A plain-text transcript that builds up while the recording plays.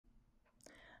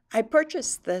I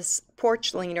purchased this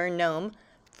porch leaner gnome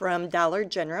from Dollar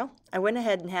General. I went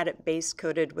ahead and had it base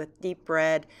coated with deep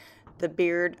red. The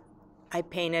beard I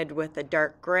painted with a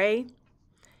dark gray,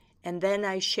 and then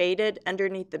I shaded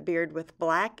underneath the beard with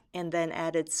black and then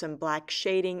added some black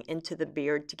shading into the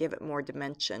beard to give it more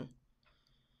dimension.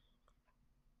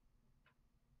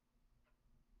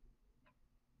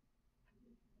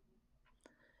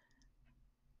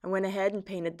 I went ahead and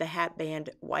painted the hat band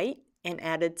white and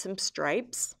added some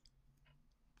stripes.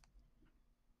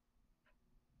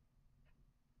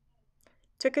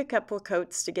 Took a couple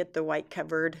coats to get the white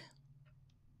covered,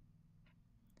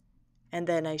 and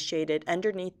then I shaded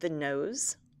underneath the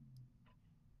nose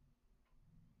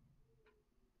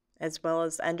as well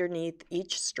as underneath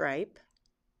each stripe.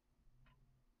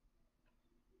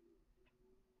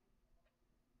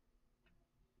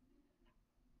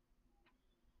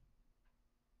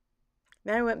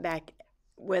 Then I went back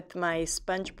with my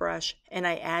sponge brush and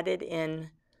I added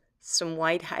in some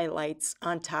white highlights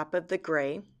on top of the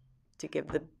gray to give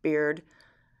the beard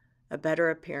a better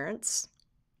appearance.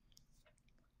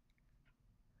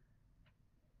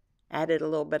 Added a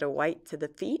little bit of white to the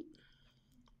feet.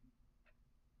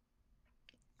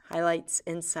 Highlights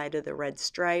inside of the red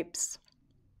stripes.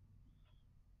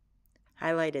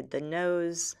 Highlighted the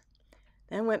nose.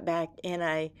 Then went back and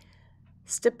I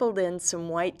stippled in some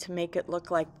white to make it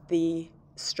look like the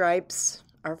stripes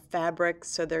are fabric,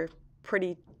 so they're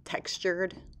pretty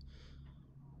textured.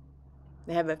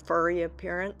 They have a furry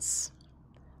appearance.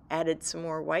 Added some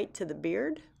more white to the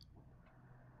beard.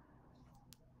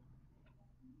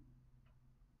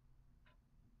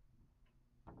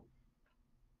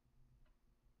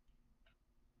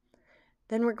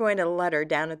 Then we're going to letter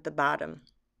down at the bottom.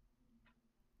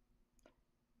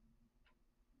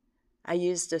 I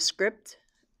used a script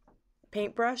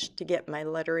paintbrush to get my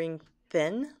lettering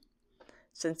thin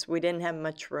since we didn't have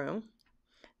much room.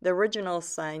 The original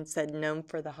sign said Gnome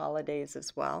for the holidays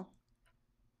as well.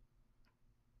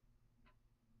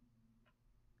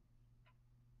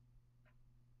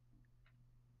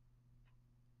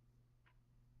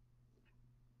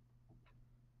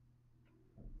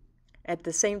 At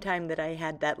the same time that I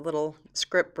had that little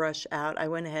script brush out, I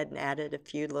went ahead and added a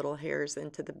few little hairs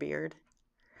into the beard.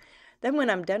 Then when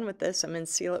I'm done with this, I'm going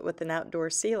to seal it with an outdoor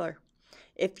sealer.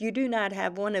 If you do not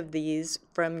have one of these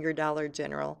from your Dollar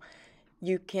General,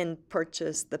 you can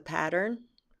purchase the pattern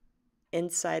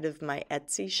inside of my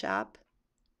Etsy shop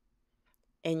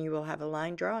and you will have a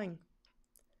line drawing.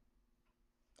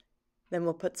 Then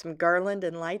we'll put some garland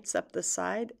and lights up the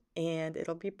side and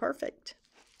it'll be perfect.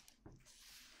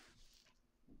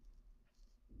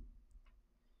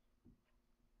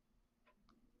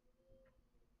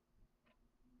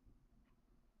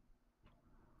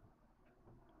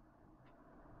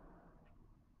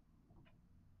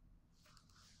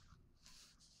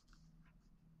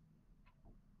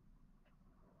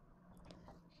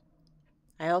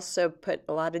 I also put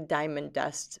a lot of diamond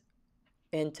dust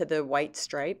into the white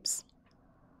stripes.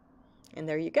 And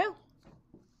there you go.